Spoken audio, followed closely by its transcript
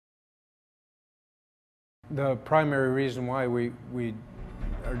The primary reason why we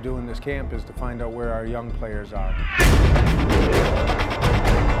are doing this camp is to find out where our young players are.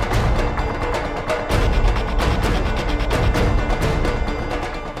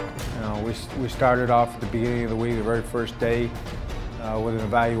 We started off at the beginning of the week, the very first day, with an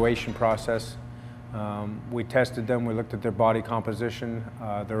evaluation process. We tested them, we looked at their body composition,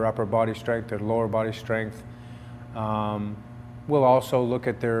 their upper body strength, their lower body strength. We'll also look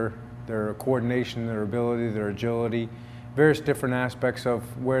at their coordination, their ability, their agility, various different aspects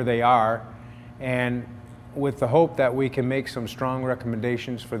of where they are, and with the hope that we can make some strong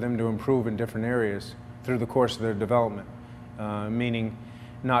recommendations for them to improve in different areas through the course of their development. Meaning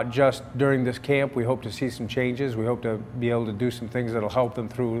not just during this camp, we hope to see some changes, we hope to be able to do some things that will help them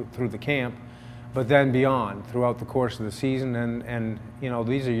through the camp, but then beyond, throughout the course of the season. And you know,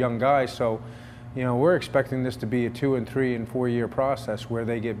 these are young guys, so you know, we're expecting this to be a 2-, 3-, and 4-year process where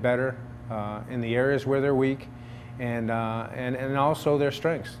they get better in the areas where they're weak, and also their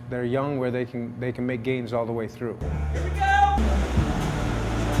strengths. They're young, where they can make gains all the way through. Here we go!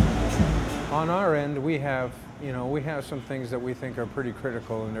 On our end, we have some things that we think are pretty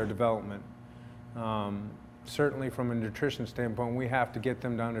critical in their development. Certainly from a nutrition standpoint, we have to get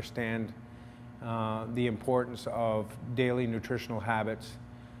them to understand the importance of daily nutritional habits,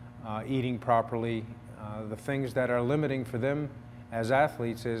 eating properly. The things that are limiting for them as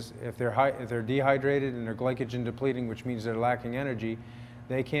athletes is if they're dehydrated and they're glycogen depleting, which means they're lacking energy,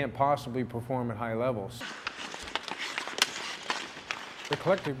 they can't possibly perform at high levels. The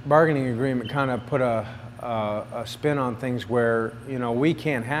collective bargaining agreement kind of put a spin on things where, you know, we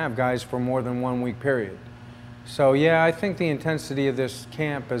can't have guys for more than 1 week period. So yeah, I think the intensity of this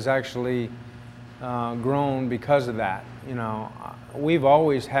camp has actually grown because of that. You know, we've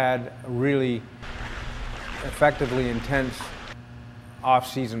always had a really effectively intense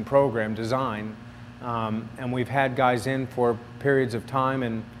off-season program design, and we've had guys in for periods of time,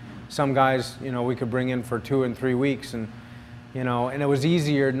 and some guys, you know, we could bring in for 2 and 3 weeks, and you know, and it was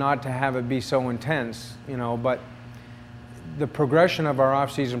easier not to have it be so intense, you know, but the progression of our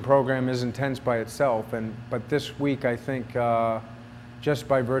off-season program is intense by itself, but this week I think just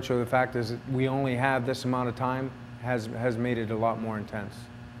by virtue of the fact is that we only have this amount of time has made it a lot more intense.